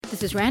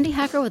This is Randi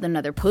Hacker with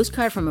another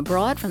postcard from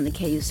abroad from the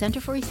KU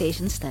Center for East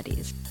Asian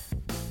Studies.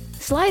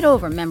 Slide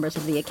over, members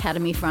of the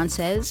Académie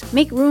Française.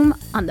 Make room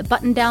on the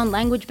button-down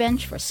language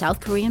bench for South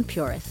Korean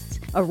purists.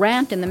 A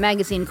rant in the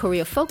magazine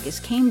Korea Focus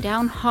came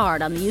down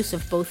hard on the use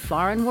of both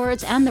foreign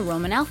words and the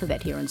Roman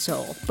alphabet here in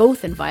Seoul,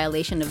 both in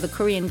violation of the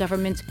Korean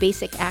government's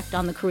Basic Act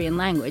on the Korean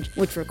Language,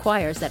 which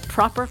requires that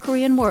proper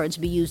Korean words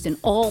be used in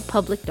all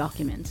public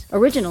documents.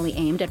 Originally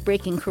aimed at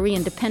breaking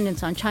Korean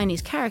dependence on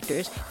Chinese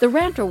characters, the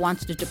ranter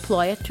wants to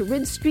deploy it to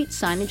rid street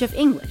signage of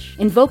English.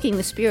 Invoking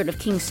the spirit of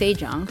King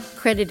Sejong,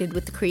 credited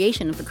with the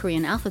creation of the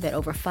Korean alphabet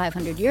over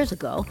 500 years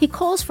ago, he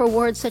calls for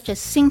words such as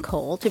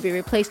sinkhole to be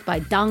replaced by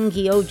ddang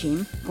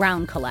ggeojim,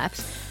 ground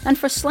collapse, and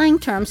for slang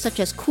terms such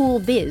as cool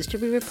biz to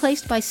be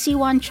replaced by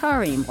siwon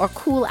charim or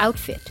cool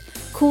outfit.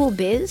 Cool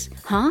biz?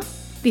 Huh?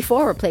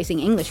 Before replacing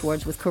English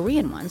words with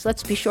Korean ones,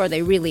 let's be sure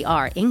they really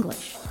are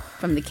English.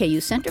 From the KU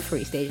Center for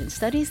East Asian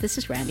Studies, this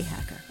is Randi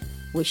Hacker.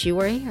 Wish you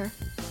were here.